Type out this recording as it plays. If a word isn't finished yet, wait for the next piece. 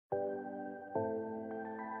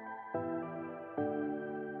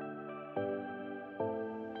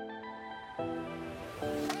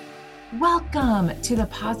Welcome to the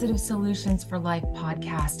Positive Solutions for Life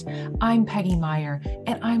podcast. I'm Peggy Meyer,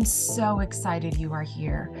 and I'm so excited you are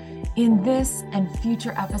here. In this and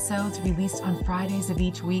future episodes released on Fridays of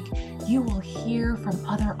each week, you will hear from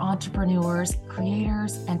other entrepreneurs,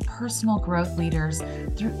 creators, and personal growth leaders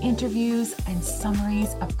through interviews and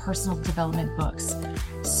summaries of personal development books,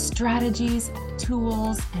 strategies,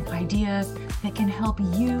 tools, and ideas that can help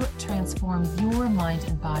you transform your mind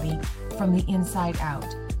and body from the inside out,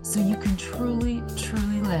 so you can truly,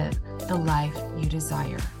 truly live the life you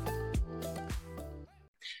desire.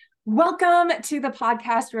 Welcome to the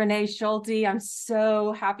podcast, Renee Schulte. I'm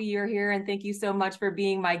so happy you're here, and thank you so much for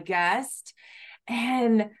being my guest.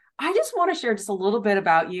 And I just want to share just a little bit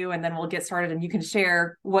about you, and then we'll get started, and you can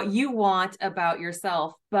share what you want about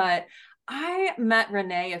yourself. But I met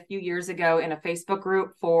Renee a few years ago in a Facebook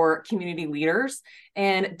group for community leaders,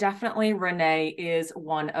 and definitely Renee is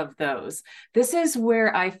one of those. This is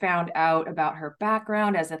where I found out about her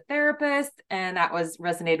background as a therapist, and that was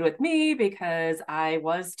resonated with me because I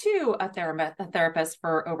was too a therapist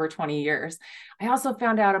for over 20 years. I also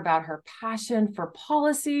found out about her passion for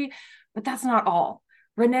policy, but that's not all.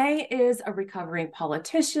 Renee is a recovering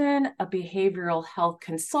politician, a behavioral health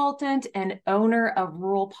consultant, and owner of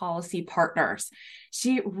Rural Policy Partners.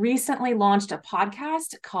 She recently launched a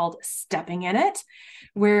podcast called Stepping in It,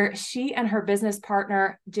 where she and her business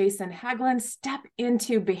partner, Jason Haglund, step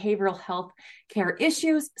into behavioral health care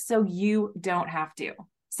issues so you don't have to.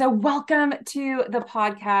 So welcome to the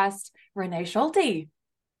podcast, Renee Schulte.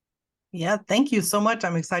 Yeah, thank you so much.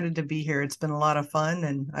 I'm excited to be here. It's been a lot of fun,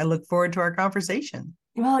 and I look forward to our conversation.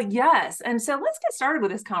 Well, yes. And so let's get started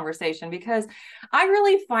with this conversation because I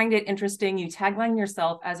really find it interesting. You tagline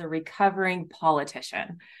yourself as a recovering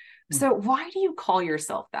politician. So why do you call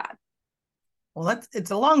yourself that? Well,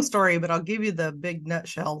 it's a long story, but I'll give you the big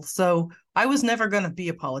nutshell. So I was never going to be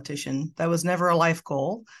a politician. That was never a life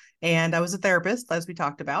goal. And I was a therapist, as we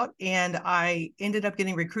talked about, and I ended up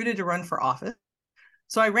getting recruited to run for office.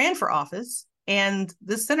 So I ran for office. And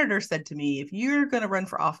the senator said to me, if you're going to run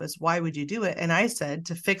for office, why would you do it? And I said,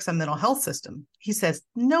 to fix a mental health system. He says,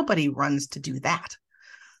 nobody runs to do that.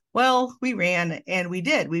 Well, we ran and we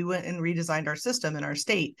did. We went and redesigned our system in our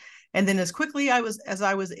state. And then as quickly as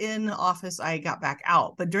I was in office, I got back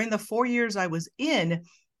out. But during the 4 years I was in,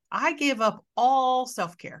 I gave up all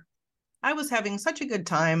self-care. I was having such a good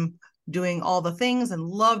time doing all the things and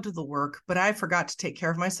loved the work, but I forgot to take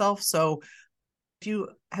care of myself. So if you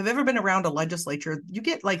have ever been around a legislature, you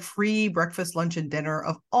get like free breakfast, lunch, and dinner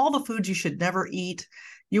of all the foods you should never eat.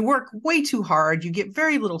 You work way too hard. You get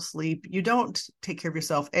very little sleep. You don't take care of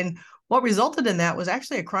yourself. And what resulted in that was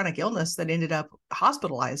actually a chronic illness that ended up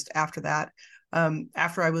hospitalized after that,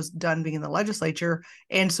 after I was done being in the legislature.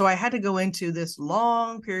 And so I had to go into this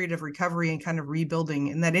long period of recovery and kind of rebuilding,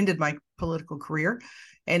 and that ended my political career.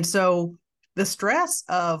 And so the stress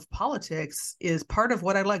of politics is part of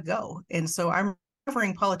what I let go. And so I'm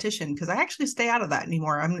recovering politician because I actually stay out of that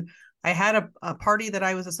anymore. I had a party that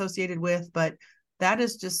I was associated with, but that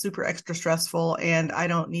is just super extra stressful, and I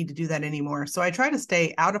don't need to do that anymore. So I try to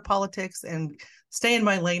stay out of politics and stay in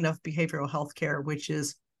my lane of behavioral health care, which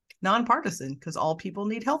is nonpartisan because all people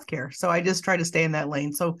need health care. So I just try to stay in that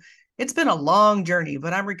lane. So it's been a long journey,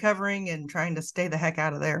 but I'm recovering and trying to stay the heck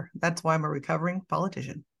out of there. That's why I'm a recovering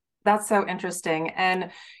politician. That's so interesting.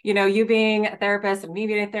 And, you know, you being a therapist and me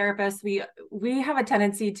being a therapist, we have a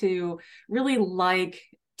tendency to really like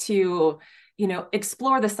to,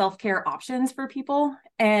 explore the self-care options for people.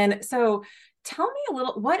 And so tell me a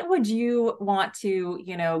little, what would you want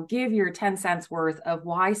to, give your 10 cents worth of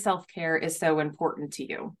why self-care is so important to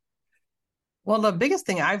you? Well, the biggest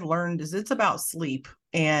thing I've learned is it's about sleep.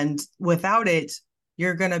 And without it,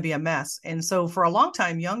 you're going to be a mess. And so for a long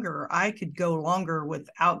time younger, I could go longer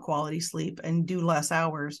without quality sleep and do less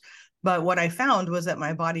hours. But what I found was that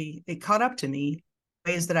my body, it caught up to me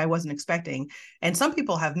in ways that I wasn't expecting. And some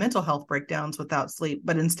people have mental health breakdowns without sleep,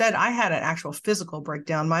 but instead I had an actual physical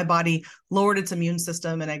breakdown. My body lowered its immune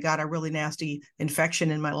system and I got a really nasty infection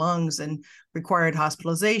in my lungs and required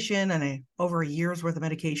hospitalization and over a year's worth of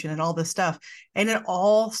medication and all this stuff. And it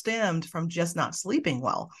all stemmed from just not sleeping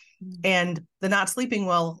well. And the not sleeping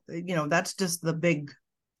well, that's just the big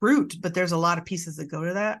root, but there's a lot of pieces that go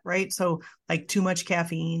to that, right? So like too much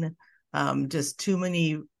caffeine, just too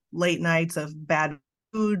many late nights of bad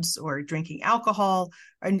foods or drinking alcohol.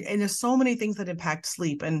 And there's so many things that impact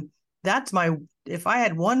sleep. And if I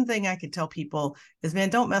had one thing I could tell people is,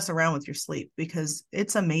 man, don't mess around with your sleep because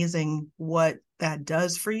it's amazing what that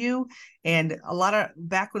does for you. And a lot of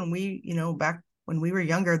back when we were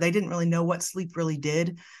younger, they didn't really know what sleep really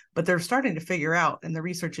did, but they're starting to figure out, and the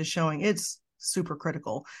research is showing it's super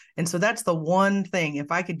critical. And so that's the one thing,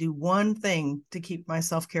 if I could do one thing to keep my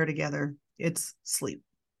self-care together, it's sleep.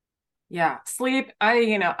 Yeah, sleep.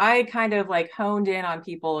 I kind of like honed in on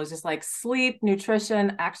people is just like sleep,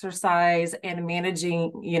 nutrition, exercise, and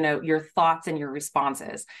managing, your thoughts and your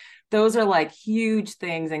responses. Those are like huge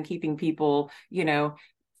things in keeping people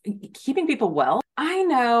well. I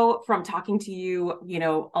know from talking to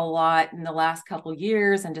you, a lot in the last couple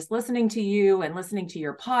years and just listening to you and listening to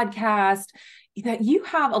your podcast that you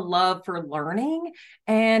have a love for learning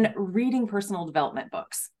and reading personal development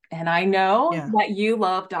books. And I know Yeah. that you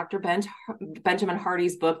love Benjamin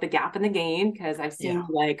Hardy's book, The Gap in the Gain, because I've seen Yeah.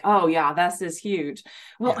 like, oh yeah, this is huge.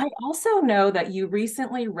 Well, Yeah. I also know that you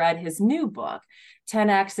recently read his new book,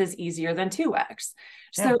 10x is easier than 2x.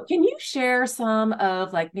 Yeah. So can you share some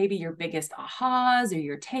of like maybe your biggest ahas or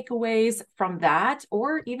your takeaways from that,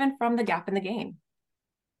 or even from The Gap in the Gain?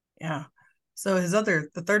 Yeah. So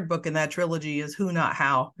the third book in that trilogy is Who Not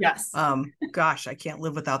How. Yes. Gosh, I can't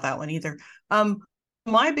live without that one either.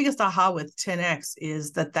 My biggest aha with 10x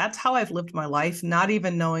is that that's how I've lived my life, not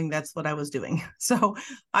even knowing that's what I was doing. So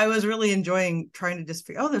I was really enjoying trying to just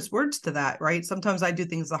figure, oh, there's words to that, right? Sometimes I do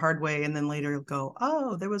things the hard way and then later go,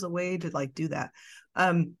 oh, there was a way to like do that.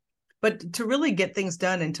 But to really get things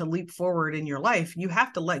done and to leap forward in your life, you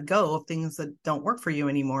have to let go of things that don't work for you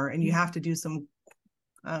anymore. And you have to do some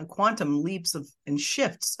quantum leaps and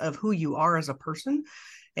shifts of who you are as a person.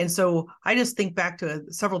 And so I just think back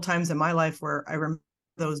to several times in my life where I remember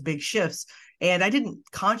those big shifts. And I didn't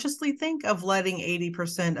consciously think of letting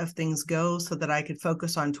 80% of things go so that I could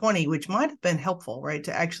focus on 20, which might have been helpful, right?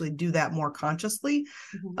 To actually do that more consciously.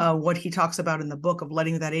 Mm-hmm. What he talks about in the book of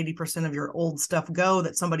letting that 80% of your old stuff go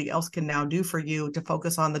that somebody else can now do for you to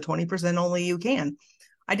focus on the 20% only you can.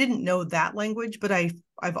 I didn't know that language, but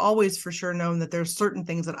I've always for sure known that there's certain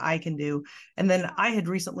things that I can do. And then I had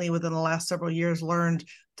recently, within the last several years, learned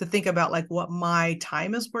to think about like what my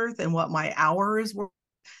time is worth and what my hour is worth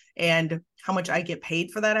and how much I get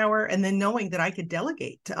paid for that hour. And then knowing that I could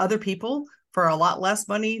delegate to other people for a lot less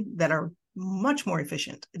money that are much more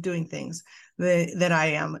efficient at doing things than I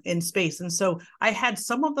am in space. And so I had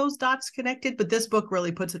some of those dots connected, but this book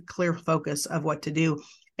really puts a clear focus of what to do.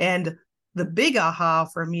 And the big aha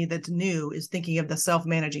for me that's new is thinking of the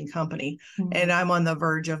self-managing company. Mm-hmm. And I'm on the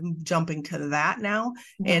verge of jumping to that now.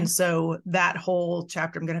 Mm-hmm. And so that whole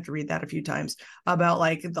chapter, I'm going to have to read that a few times about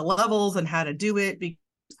like the levels and how to do it, because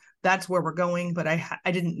that's where we're going. But I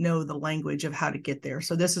didn't know the language of how to get there.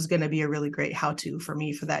 So this is going to be a really great how-to for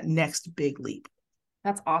me for that next big leap.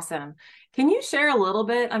 That's awesome. Can you share a little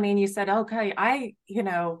bit? I mean, you said, okay, I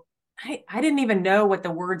didn't even know what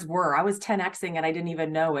the words were. I was 10xing and I didn't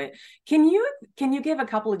even know it. Can you give a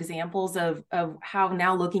couple examples of how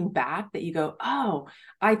now looking back that you go, oh,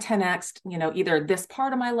 I 10xed, either this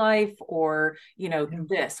part of my life or, Yeah.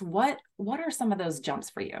 this. What are some of those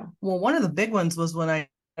jumps for you? Well, one of the big ones was when I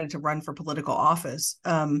wanted to run for political office.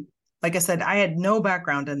 Like I said, I had no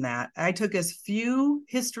background in that. I took as few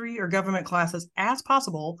history or government classes as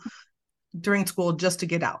possible during school just to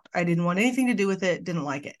get out. I didn't want anything to do with it, didn't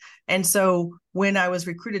like it. And so when I was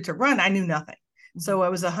recruited to run, I knew nothing. So I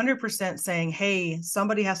was 100% saying, hey,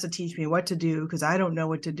 somebody has to teach me what to do because I don't know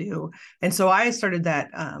what to do. And so I started that,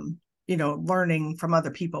 learning from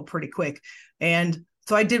other people pretty quick. And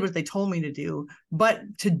so I did what they told me to do. But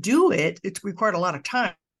to do it, it required a lot of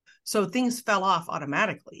time. So things fell off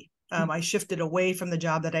automatically. I shifted away from the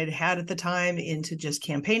job that I'd had at the time into just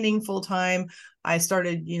campaigning full time. I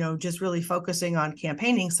started, just really focusing on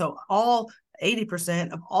campaigning. So all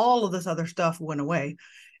 80% of all of this other stuff went away.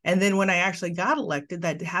 And then when I actually got elected,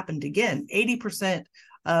 that happened again. 80%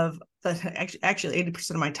 of actually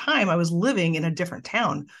 80% of my time, I was living in a different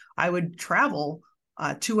town. I would travel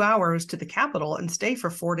 2 hours to the capital and stay for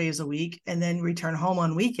 4 days a week and then return home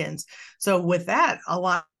on weekends. So with that, a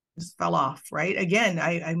lot fell off, right? Again,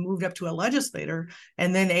 I moved up to a legislator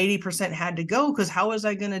and then 80% had to go because how was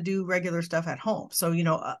I going to do regular stuff at home? So,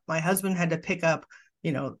 my husband had to pick up,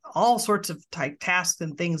 all sorts of type tasks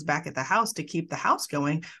and things back at the house to keep the house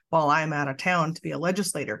going while I'm out of town to be a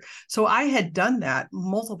legislator. So I had done that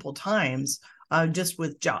multiple times just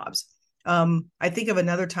with jobs. I think of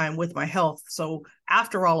another time with my health. So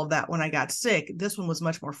after all of that, when I got sick, this one was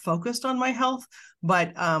much more focused on my health.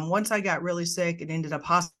 But once I got really sick and ended up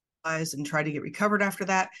hospitalized and tried to get recovered after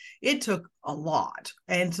that, it took a lot.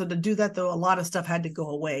 And so to do that, though, a lot of stuff had to go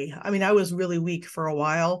away. I mean, I was really weak for a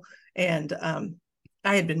while, and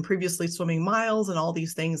I had been previously swimming miles and all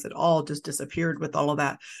these things that all just disappeared with all of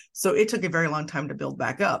that. So it took a very long time to build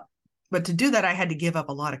back up. But to do that, I had to give up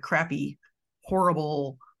a lot of crappy,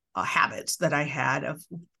 horrible habits that I had of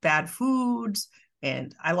bad foods,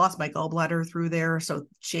 and I lost my gallbladder through there. So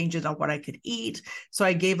changes on what I could eat. So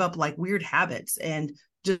I gave up like weird habits and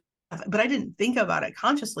just, but I didn't think about it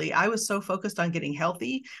consciously. I was so focused on getting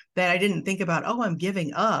healthy that I didn't think about, oh, I'm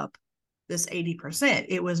giving up this 80%.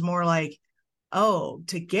 It was more like, oh,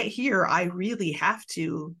 to get here, I really have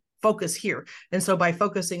to focus here. And so by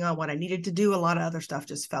focusing on what I needed to do, a lot of other stuff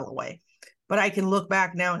just fell away. But I can look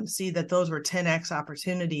back now and see that those were 10x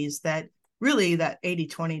opportunities that really that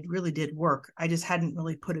 80/20 really did work. I just hadn't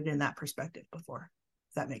really put it in that perspective before.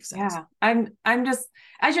 If that makes sense. Yeah, I'm just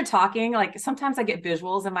as you're talking, like sometimes I get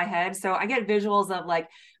visuals in my head. So I get visuals of like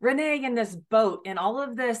Renee in this boat and all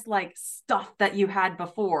of this like stuff that you had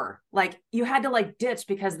before. Like you had to like ditch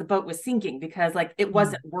because the boat was sinking because like it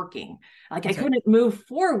wasn't working. Like I That's right. couldn't move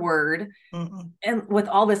forward Mm-mm. and with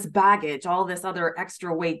all this baggage, all this other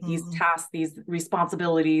extra weight, these Mm-mm. tasks, these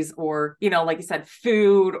responsibilities, or, you know, like you said,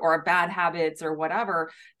 food or bad habits or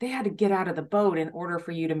whatever, they had to get out of the boat in order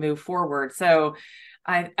for you to move forward. So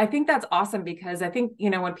I think that's awesome because I think, you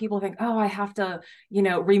know, when people think, oh, I have to, you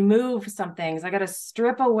know, remove some things, I got to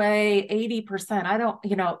strip away 80%. I don't,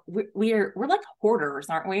 you know, we're like hoarders,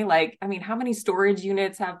 aren't we? Like, I mean, how many storage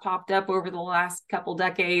units have popped up over the last couple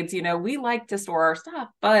decades? You know, we like to store our stuff,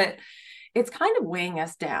 but it's kind of weighing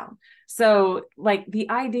us down. So like the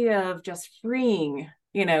idea of just freeing,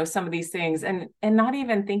 you know, some of these things and not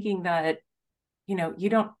even thinking that, you know, you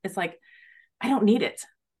don't, it's like, I don't need it.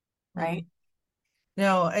 Mm-mm. Right.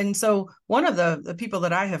 No, and so one of the people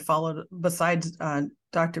that I have followed besides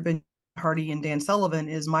Dr. Ben Hardy and Dan Sullivan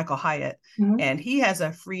is Michael Hyatt, Mm-hmm. and he has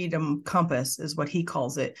a freedom compass, is what he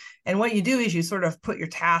calls it. And what you do is you sort of put your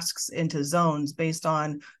tasks into zones based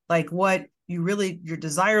on like what you really your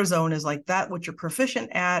desire zone is like that what you're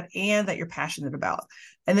proficient at and that you're passionate about.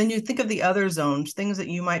 And then you think of the other zones, things that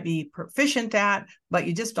you might be proficient at but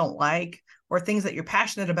you just don't like, or things that you're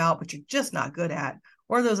passionate about but you're just not good at,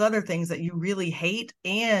 or those other things that you really hate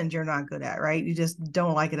and you're not good at, right? You just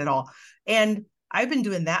don't like it at all. And I've been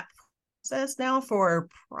doing that process now for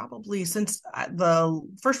probably since the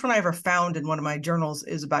first one I ever found in one of my journals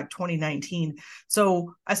is about 2019.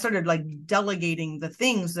 So I started like delegating the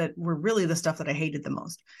things that were really the stuff that I hated the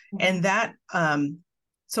most. Mm-hmm. And that,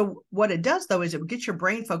 so what it does though is it gets your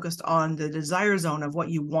brain focused on the desire zone of what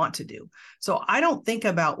you want to do. So I don't think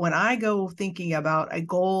about when I go thinking about a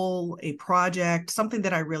goal, a project, something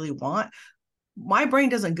that I really want, my brain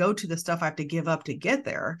doesn't go to the stuff I have to give up to get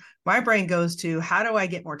there. My brain goes to how do I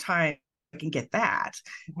get more time I can get that.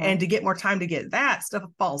 Mm-hmm. And to get more time to get that, stuff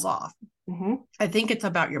falls off. Mm-hmm. I think it's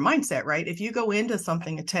about your mindset, right? If you go into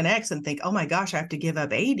something at 10x and think, oh my gosh, I have to give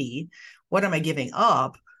up 80, what am I giving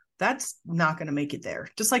up? That's not going to make it there.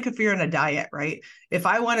 Just like if you're in a diet, right? If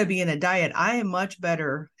I want to be in a diet, I am much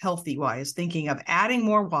better healthy wise thinking of adding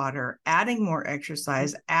more water, adding more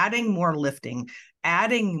exercise, adding more lifting,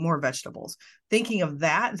 adding more vegetables, thinking of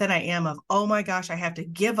that than I am of, oh my gosh, I have to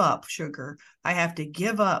give up sugar. I have to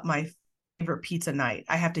give up my favorite pizza night.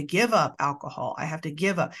 I have to give up alcohol. I have to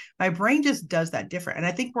give up. My brain just does that different. And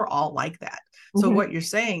I think we're all like that. So Mm-hmm. what you're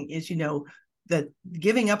saying is, you know, that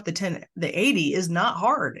giving up the 10, the 80 is not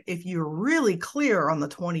hard if you're really clear on the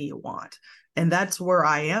 20 you want. And that's where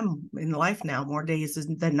I am in life now, more days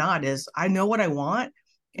than not, is I know what I want.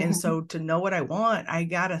 And Mm-hmm. so to know what I want, I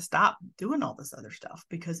got to stop doing all this other stuff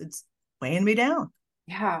because it's weighing me down.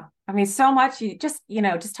 Yeah. I mean, so much you just, you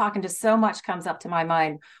know, just talking to so much comes up to my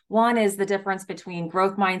mind. One is the difference between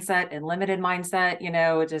growth mindset and limited mindset, you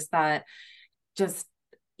know, just that, just,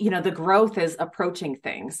 you know, the growth is approaching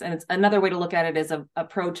things. And it's another way to look at it is a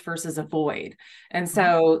approach versus avoid. And Mhm.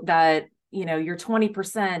 so that, you know, your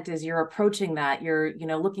 20% is you're approaching that, you're, you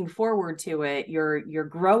know, looking forward to it, you're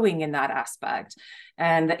growing in that aspect.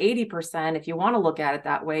 And the 80%, if you want to look at it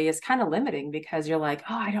that way, is kind of limiting because you're like,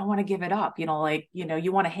 oh, I don't want to give it up. You know, like, you know,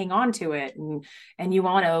 you want to hang on to it and you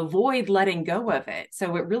want to avoid letting go of it.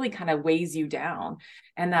 So it really kind of weighs you down.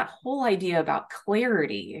 And that whole idea about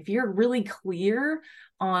clarity, if you're really clear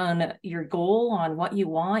on your goal, on what you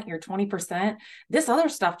want, your 20%, this other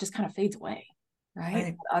stuff just kind of fades away, right?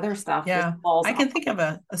 Right. Other stuff just Yeah, falls I off. can think of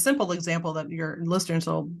a simple example that your listeners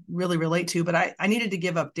will really relate to, but I needed to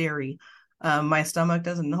give up dairy. My stomach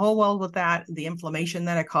doesn't hold well with that. The inflammation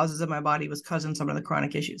that it causes in my body was causing some of the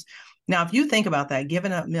chronic issues. Now, if you think about that,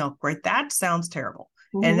 giving up milk, right, that sounds terrible.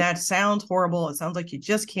 And Mhm. that sounds horrible. It sounds like you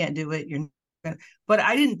just can't do it. But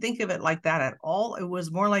I didn't think of it like that at all. It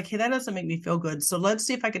was more like, hey, that doesn't make me feel good. So let's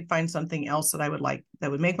see if I could find something else that I would like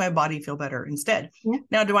that would make my body feel better instead. Yeah.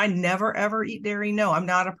 Now, do I never ever eat dairy? No, I'm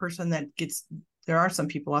not a person that gets, there are some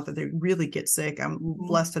people out there that really get sick. I'm Mhm.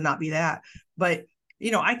 blessed to not be that. But,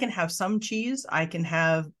 you know, I can have some cheese, I can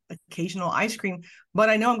have occasional ice cream,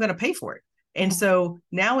 but I know I'm going to pay for it. And Mhm. so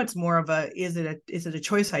now it's more of a is it a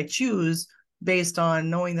choice I choose based on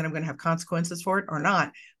knowing that I'm going to have consequences for it or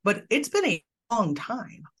not? But it's been a long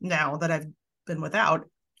time now that I've been without,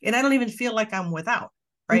 and I don't even feel like I'm without,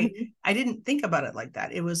 right? Mhm. I didn't think about it like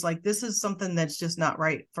that. It was like, this is something that's just not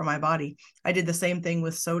right for my body. I did the same thing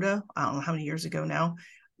with soda. I don't know how many years ago now.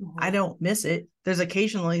 I Mhm. don't miss it. There's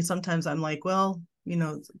occasionally, sometimes I'm like, well,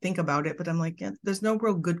 think about it, but I'm like, yeah, there's no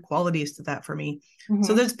real good qualities to that for me.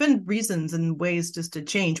 So Mhm. there's been reasons and ways just to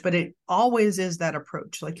change, but it always is that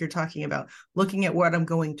approach, like you're talking about, looking at what I'm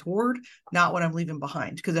going toward, not what I'm leaving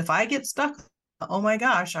behind. Because if I get stuck, oh my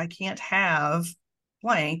gosh, I can't have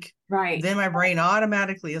blank, Right. then my brain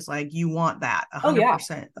automatically is like, you want that Oh yeah.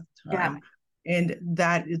 100% of the Yeah. time. And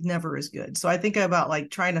that is never as good. So I think about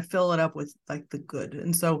like trying to fill it up with like the good.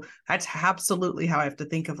 And so that's absolutely how I have to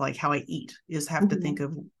think of like how I eat, is have to think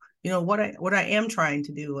Mhm. of what I am trying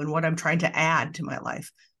to do and what I'm trying to add to my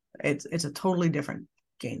life. It's a totally different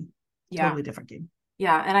game. Yeah. Totally different game.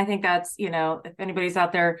 Yeah. And I think that's, if anybody's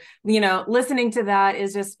out there, listening to that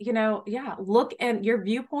is just, yeah, look at your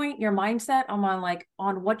viewpoint, your mindset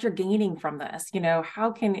on what you're gaining from this.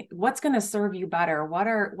 What's going to serve you better?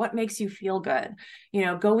 What makes you feel good?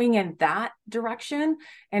 Going in that direction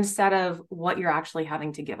instead of what you're actually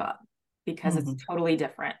having to give up, because it's Mm-hmm. totally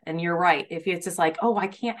different. And you're right. If it's just like, oh, I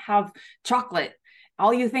can't have chocolate,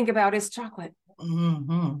 all you think about is chocolate.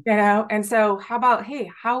 Mm-hmm. And so how about, hey,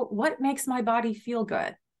 what makes my body feel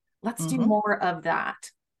good? Let's do Mm-hmm. more of that.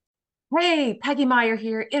 Hey, Peggy Meyer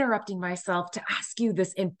here, interrupting myself to ask you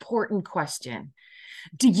this important question.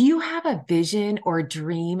 Do you have a vision or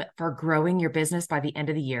dream for growing your business by the end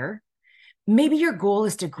of the year? Maybe your goal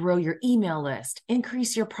is to grow your email list,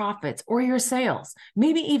 increase your profits or your sales,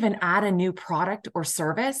 maybe even add a new product or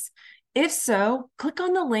service. If so, click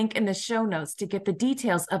on the link in the show notes to get the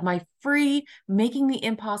details of my free Making the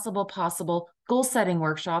Impossible Possible goal setting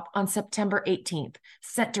workshop on September 18th,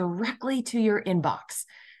 sent directly to your inbox.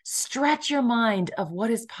 Stretch your mind of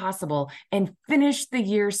what is possible and finish the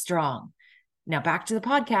year strong. Now back to the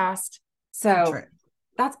podcast. That's So right.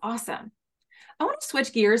 that's awesome. I want to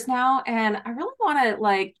switch gears now, and I really want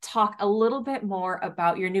to talk a little bit more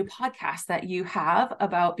about your new podcast that you have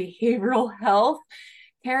about behavioral health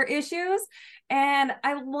care issues. And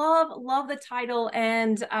I love the title,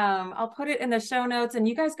 and I'll put it in the show notes, and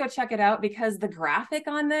you guys go check it out because the graphic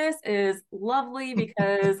on this is lovely.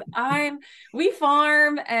 Because we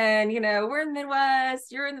farm, and we're in the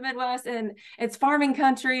Midwest, you're in the Midwest, and it's farming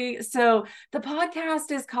country. So the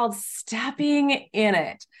podcast is called Stepping in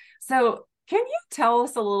It. So can you tell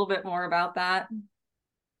us a little bit more about that?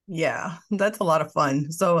 Yeah, that's a lot of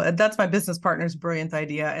fun. So that's my business partner's brilliant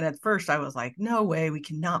idea. And at first I was like, no way, we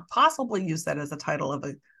cannot possibly use that as a title of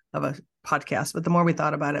a podcast. But the more we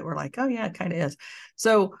thought about it, we're like, oh yeah, it kind of is.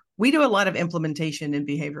 So we do a lot of implementation in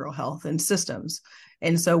behavioral health and systems.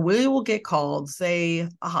 And so we will get called, say,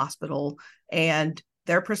 a hospital, and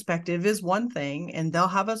their perspective is one thing, and they'll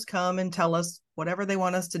have us come and tell us whatever they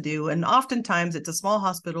want us to do. And oftentimes it's a small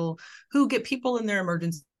hospital who get people in their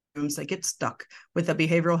emergency rooms that get stuck with a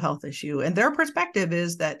behavioral health issue. And their perspective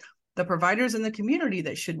is that the providers in the community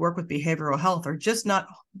that should work with behavioral health are just not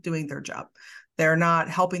doing their job. They're not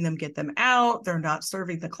helping them get them out. They're not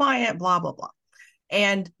serving the client, blah, blah, blah.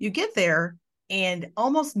 And you get there, and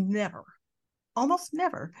almost never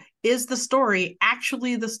is the story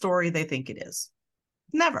actually the story they think it is.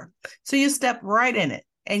 Never. So you step right in it,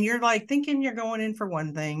 and you're like thinking you're going in for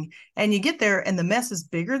one thing, and you get there, and the mess is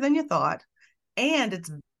bigger than you thought, and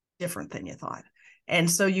it's different than you thought. And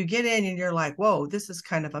so you get in and you're like, whoa, this is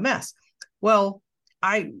kind of a mess. Well,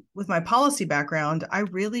 with my policy background, I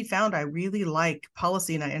really found I really like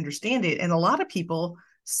policy and I understand it. And a lot of people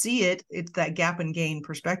see it, it's that gap and gain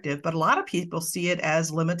perspective, but a lot of people see it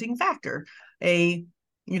as limiting factor. If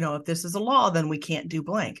this is a law, then we can't do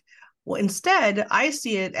blank. Well, instead, I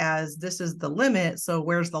see it as this is the limit. So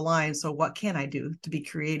where's the line? So what can I do to be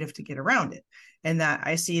creative to get around it? And that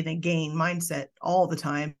I see the gain mindset all the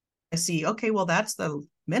time. I see, okay, well, that's the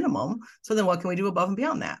minimum. So then what can we do above and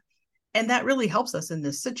beyond that? And that really helps us in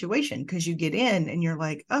this situation because you get in and you're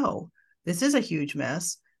like, oh, this is a huge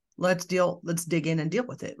mess. Let's dig in and deal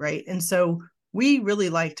with it. Right. And so we really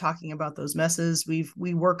like talking about those messes.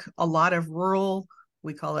 We work a lot of rural,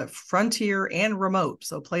 we call it frontier and remote.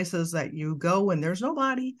 So places that you go and there's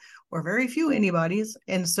nobody or very few anybody's.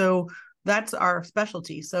 And so that's our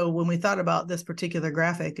specialty. So when we thought about this particular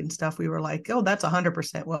graphic and stuff, we were like, oh, that's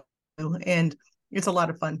 100% what we do. And it's a lot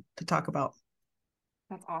of fun to talk about.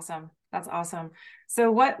 That's awesome. That's awesome.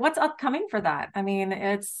 So what's upcoming for that? I mean,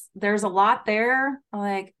 there's a lot there.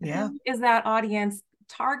 Like, Yeah. who is that audience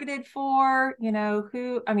targeted for?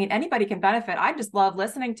 I mean, anybody can benefit. I just love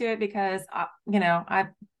listening to it because, I have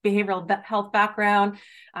behavioral health background.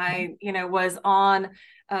 I, was on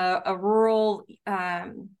a rural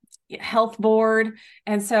health board,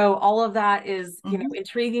 and so all of that is, Mm-hmm.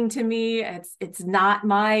 intriguing to me. It's not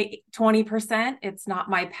my 20%, it's not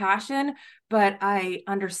my passion, but I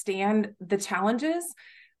understand the challenges.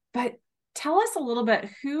 But tell us a little bit,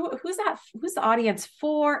 who's the audience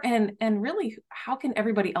for, and really how can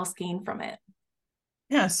everybody else gain from it?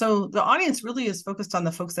 Yeah, so the audience really is focused on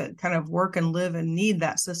the folks that kind of work and live and need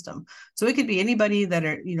that system. So it could be anybody that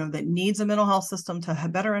that needs a mental health system to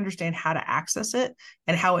better understand how to access it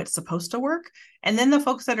and how it's supposed to work. And then the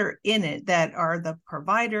folks that are in it, that are the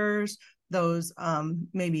providers, those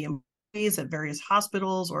maybe employees at various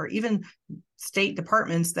hospitals or even state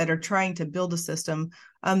departments that are trying to build a system.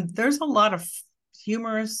 There's a lot of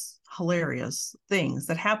humorous, hilarious things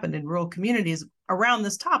that happen in rural communities around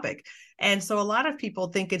this topic. And so a lot of people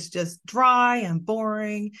think it's just dry and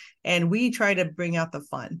boring. And we try to bring out the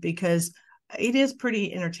fun because it is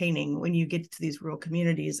pretty entertaining when you get to these rural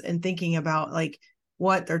communities and thinking about like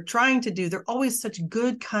what they're trying to do. They're always such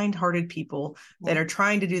good, kind-hearted people that are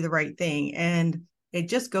trying to do the right thing. And it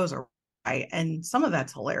just goes awry. And some of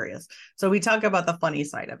that's hilarious. So we talk about the funny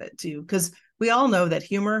side of it too, because we all know that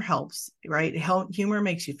humor helps, right? Humor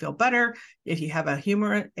makes you feel better. If you have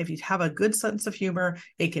a good sense of humor,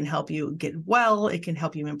 it can help you get well. It can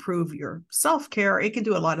help you improve your self-care. It can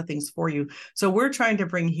do a lot of things for you. So we're trying to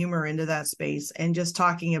bring humor into that space and just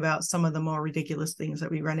talking about some of the more ridiculous things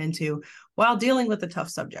that we run into while dealing with a tough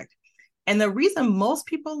subject. And the reason most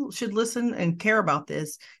people should listen and care about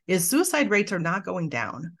this is suicide rates are not going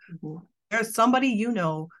down. Mm-hmm. There's somebody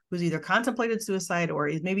who's either contemplated suicide or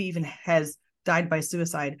maybe even has died by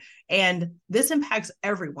suicide. And this impacts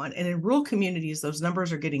everyone. And in rural communities, those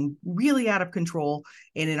numbers are getting really out of control.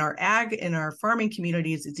 And in our farming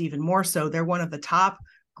communities, it's even more so. They're one of the top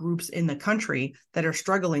groups in the country that are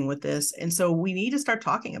struggling with this. And so we need to start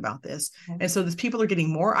talking about this. Mm-hmm. And so these people are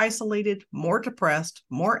getting more isolated, more depressed,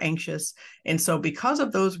 more anxious. And so because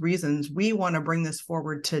of those reasons, we want to bring this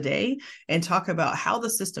forward today and talk about how the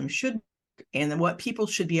system should and what people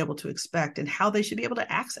should be able to expect and how they should be able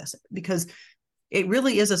to access it, because it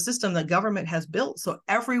really is a system that government has built. So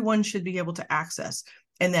everyone should be able to access.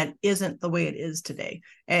 And that isn't the way it is today.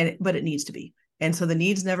 But it needs to be. And so the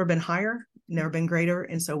need's never been higher, never been greater.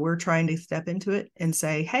 And so we're trying to step into it and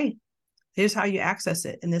say, hey, here's how you access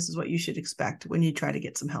it. And this is what you should expect when you try to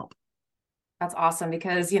get some help. That's awesome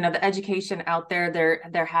because, the education out there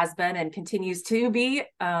has been and continues to be,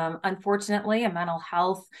 unfortunately, a mental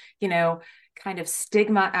health, kind of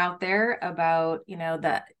stigma out there about,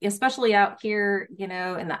 that especially out here, in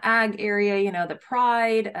the ag area, the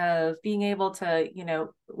pride of being able to,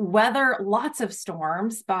 weather lots of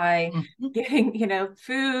storms by getting,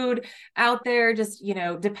 food out there, just,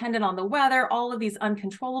 dependent on the weather, all of these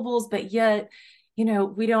uncontrollables, but yet,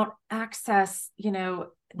 we don't access,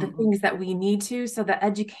 the things that we need to. So the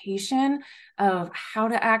education of how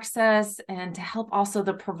to access and to help also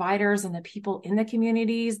the providers and the people in the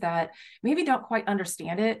communities that maybe don't quite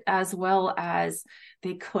understand it as well as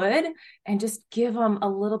they could, and just give them a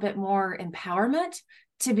little bit more empowerment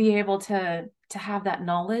to be able to have that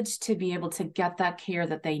knowledge, to be able to get that care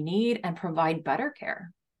that they need and provide better care.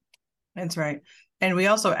 That's right. And we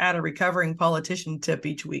also add a recovering politician tip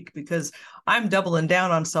each week because I'm doubling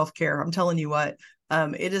down on self-care. I'm telling you what,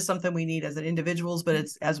 it is something we need as an individuals, but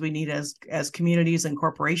it's as we need as communities and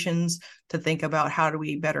corporations to think about how do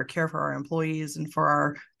we better care for our employees and for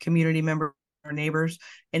our community members, our neighbors.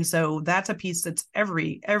 And so that's a piece that's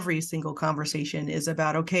every single conversation is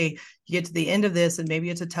about, okay, you get to the end of this and maybe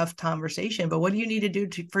it's a tough conversation, but what do you need to do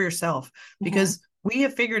for yourself? Because we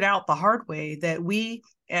have figured out the hard way that we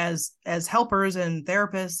as helpers and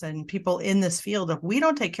therapists and people in this field, if we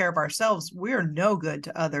don't take care of ourselves, we're no good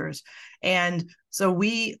to others. And so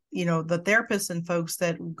we, the therapists and folks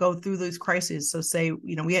that go through these crises, so say,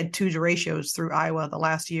 we had 2 derechos through Iowa the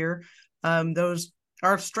last year. Those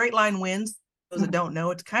are straight line winds. Those that don't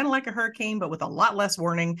know, it's kind of like a hurricane, but with a lot less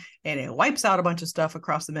warning, and it wipes out a bunch of stuff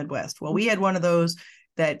across the Midwest. Well, we had one of those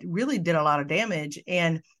that really did a lot of damage.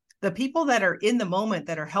 And the people that are in the moment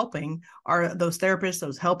that are helping are those therapists,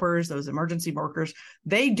 those helpers, those emergency workers.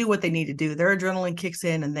 They do what they need to do. Their adrenaline kicks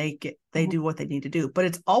in and they do what they need to do. But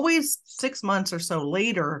it's always 6 months or so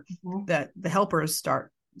later that the helpers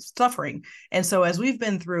start suffering. And so as we've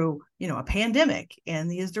been through, a pandemic and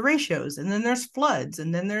these derechos, and then there's floods,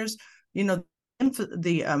 and then there's,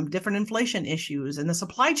 the different inflation issues and the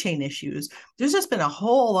supply chain issues, there's just been a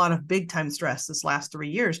whole lot of big time stress this last 3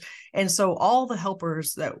 years. And so all the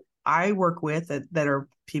helpers that I work with that are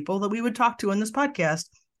people that we would talk to on this podcast,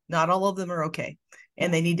 not all of them are okay.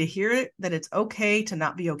 And Yeah. they need to hear it, that it's okay to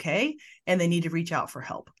not be okay. And they need to reach out for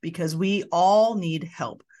help because we all need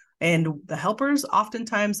help. And the helpers,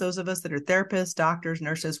 oftentimes, those of us that are therapists, doctors,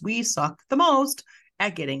 nurses, we suck the most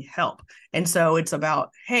at getting help. And so it's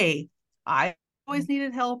about, hey, I always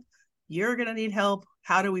needed help. You're going to need help.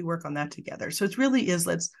 How do we work on that together? So it really is,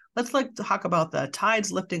 let's like talk about the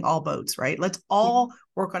tides lifting all boats, right? Let's all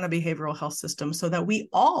work on a behavioral health system so that we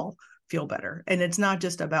all feel better. And it's not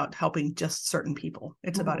just about helping just certain people.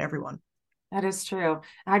 It's about Mhm. everyone. That is true.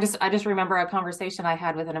 I just remember a conversation I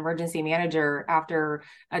had with an emergency manager after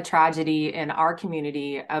a tragedy in our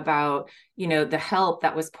community about, the help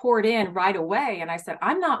that was poured in right away. And I said,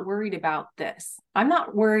 I'm not worried about this. I'm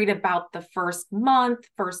not worried about the first month,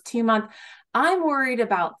 first 2 months. I'm worried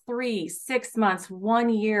about 3, 6 months, 1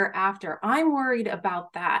 year after. I'm worried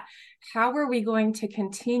about that. How are we going to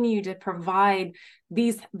continue to provide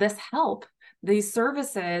this help, these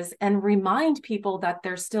services, and remind people that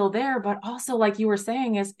they're still there? But also, like you were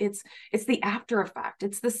saying, is it's the after effect.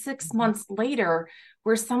 It's the 6 months later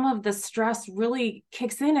where some of the stress really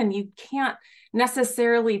kicks in and you can't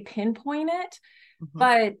necessarily pinpoint it. Mm-hmm.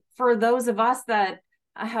 But for those of us that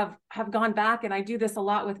I have gone back, and I do this a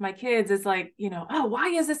lot with my kids, it's like, oh, why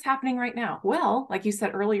is this happening right now? Well, like you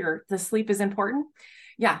said earlier, the sleep is important.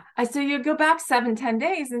 Yeah. I say you go back 7, 10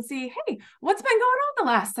 days and see, hey, what's been going on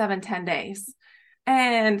the last 7, 10 days?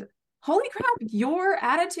 And holy crap, your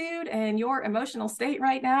attitude and your emotional state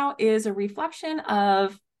right now is a reflection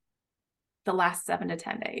of the last 7 to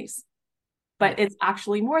 10 days. But Yeah. it's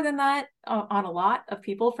actually more than that on a lot of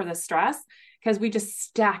people for the stress, because we just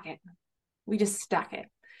stack it. We just stack it.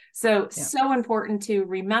 So, Yeah. so important to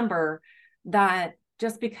remember that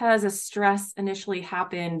just because a stress initially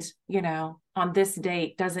happened, on this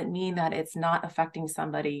date doesn't mean that it's not affecting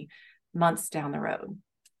somebody months down the road.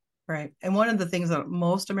 Right. And one of the things that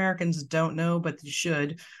most Americans don't know, but they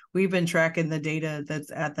should, we've been tracking the data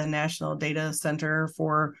that's at the National Data Center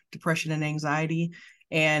for Depression and Anxiety.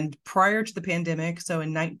 And prior to the pandemic, so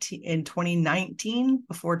in 2019,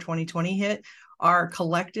 before 2020 hit, our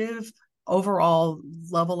collective overall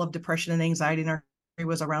level of depression and anxiety in our country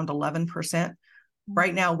was around 11%.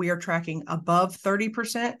 Right now, we are tracking above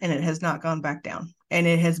 30%, and it has not gone back down. And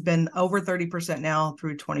it has been over 30% now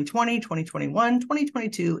through 2020, 2021,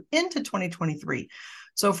 2022, into 2023.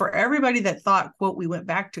 So for everybody that thought, quote, we went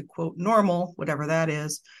back to, quote, normal, whatever that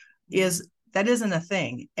is that isn't a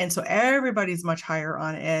thing. And so everybody's much higher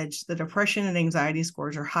on edge. The depression and anxiety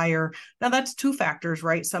scores are higher. Now, that's two factors,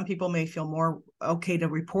 right? Some people may feel more okay to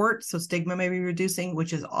report. So stigma may be reducing,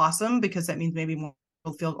 which is awesome because that means maybe more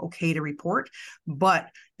people feel okay to report. But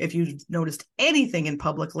if you've noticed anything in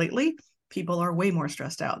public lately, people are way more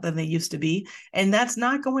stressed out than they used to be. And that's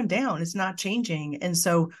not going down. It's not changing. And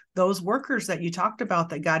so those workers that you talked about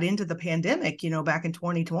that got into the pandemic, back in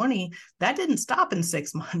 2020, that didn't stop in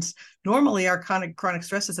 6 months. Normally, our chronic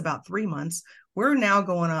stress is about 3 months. We're now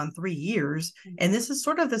going on 3 years. And this is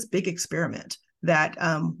sort of this big experiment that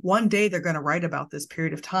one day they're going to write about this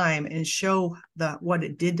period of time and show what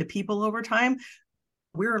it did to people over time.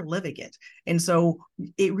 We're living it. And so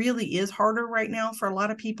it really is harder right now for a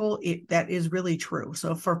lot of people. That is really true.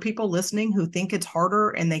 So for people listening who think it's harder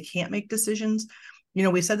and they can't make decisions,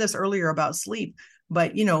 we said this earlier about sleep,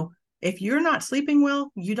 but if you're not sleeping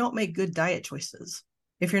well, you don't make good diet choices.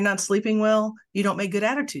 If you're not sleeping well, you don't make good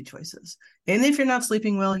attitude choices. And if you're not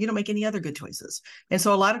sleeping well, you don't make any other good choices. And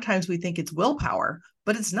so a lot of times we think it's willpower,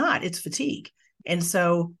 but it's not, it's fatigue. And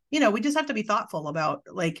so, we just have to be thoughtful about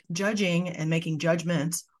like judging and making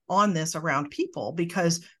judgments on this around people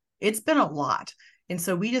because it's been a lot. And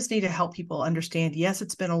so we just need to help people understand, yes,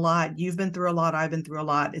 it's been a lot. You've been through a lot. I've been through a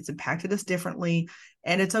lot. It's impacted us differently.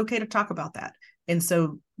 And it's okay to talk about that. And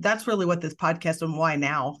so that's really what this podcast and why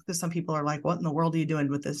now, because some people are like, what in the world are you doing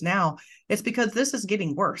with this now? It's because this is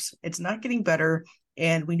getting worse. It's not getting better.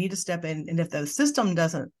 And we need to step in. And if the system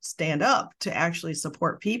doesn't stand up to actually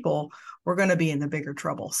support people, we're going to be in the bigger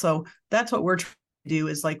trouble. So that's what we're trying to do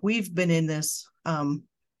is like, we've been in this,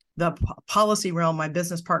 the policy realm, my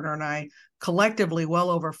business partner and I collectively well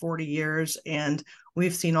over 40 years, and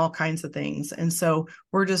we've seen all kinds of things. And so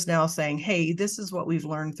we're just now saying, hey, this is what we've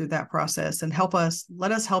learned through that process and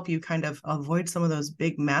let us help you kind of avoid some of those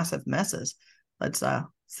big, massive messes. Let's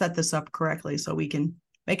set this up correctly so we can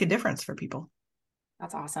make a difference for people.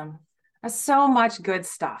 That's awesome. That's so much good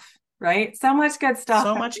stuff, right? So much good stuff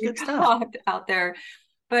So that much we've good stuff. got out there.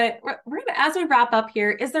 But we're gonna, as we wrap up here,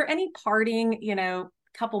 is there any parting,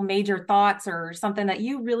 couple major thoughts or something that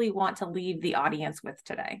you really want to leave the audience with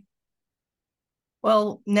today?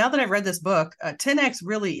 Well, now that I've read this book, 10x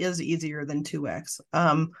really is easier than 2x.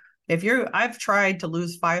 If I've tried to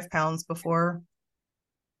lose 5 pounds before.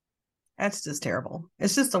 That's just terrible.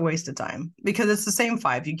 It's just a waste of time because it's the same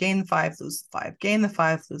five. You gain the five, lose the five, gain the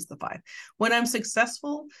five, lose the five. When I'm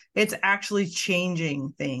successful, it's actually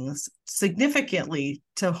changing things significantly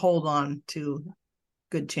to hold on to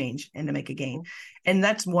good change and to make a gain. And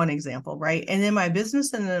that's one example, right? And in my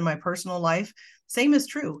business and in my personal life, same is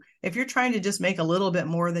true. If you're trying to just make a little bit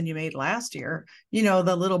more than you made last year,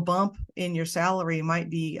 the little bump in your salary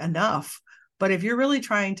might be enough. But if you're really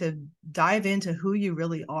trying to dive into who you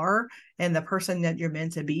really are and the person that you're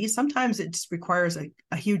meant to be, sometimes it just requires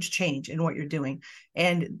a huge change in what you're doing.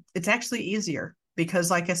 And it's actually easier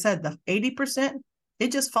because, like I said, the 80%,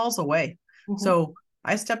 it just falls away. Mm-hmm. So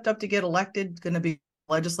I stepped up to get elected, going to be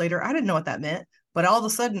a legislator. I didn't know what that meant. But all of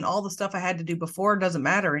a sudden, all the stuff I had to do before doesn't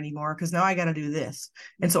matter anymore because now I got to do this.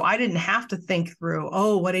 And so I didn't have to think through,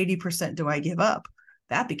 what 80% do I give up?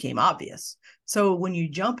 That became obvious. So when you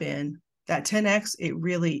jump in, that 10x, it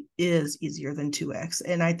really is easier than 2x.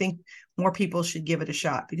 And I think more people should give it a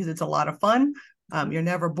shot because it's a lot of fun. You're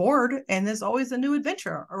never bored. And there's always a new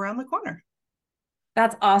adventure around the corner.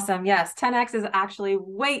 That's awesome. Yes, 10x is actually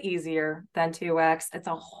way easier than 2x. It's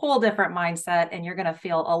a whole different mindset, and you're going to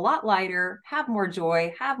feel a lot lighter, have more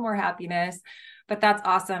joy, have more happiness. But that's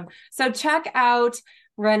awesome. So check out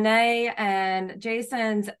Renee and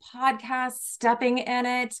Jason's podcast, Stepping in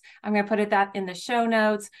It. I'm going to put that in the show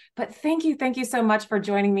notes. But thank you so much for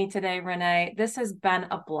joining me today, Renee. This has been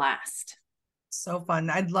a blast. So fun.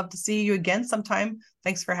 I'd love to see you again sometime.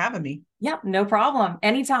 Thanks for having me. Yep, no problem.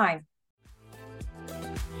 Anytime.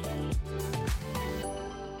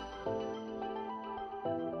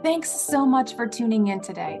 Thanks so much for tuning in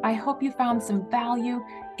today. I hope you found some value,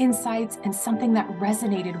 insights, and something that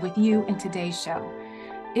resonated with you in today's show.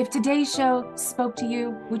 If today's show spoke to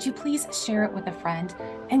you, would you please share it with a friend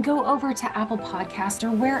and go over to Apple Podcast or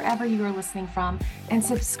wherever you are listening from and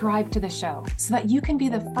subscribe to the show so that you can be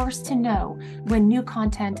the first to know when new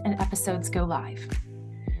content and episodes go live.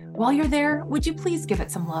 While you're there, would you please give it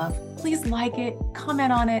some love? Please like it,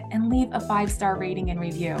 comment on it, and leave a 5-star rating and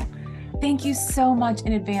review. Thank you so much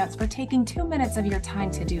in advance for taking 2 minutes of your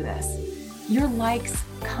time to do this. Your likes,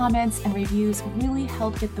 comments, and reviews really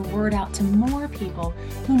help get the word out to more people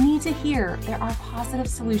who need to hear there are positive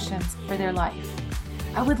solutions for their life.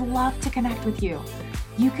 I would love to connect with you.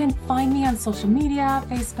 You can find me on social media,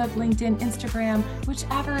 Facebook, LinkedIn, Instagram,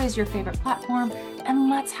 whichever is your favorite platform, and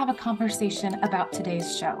let's have a conversation about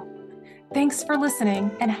today's show. Thanks for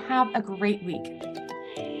listening and have a great week.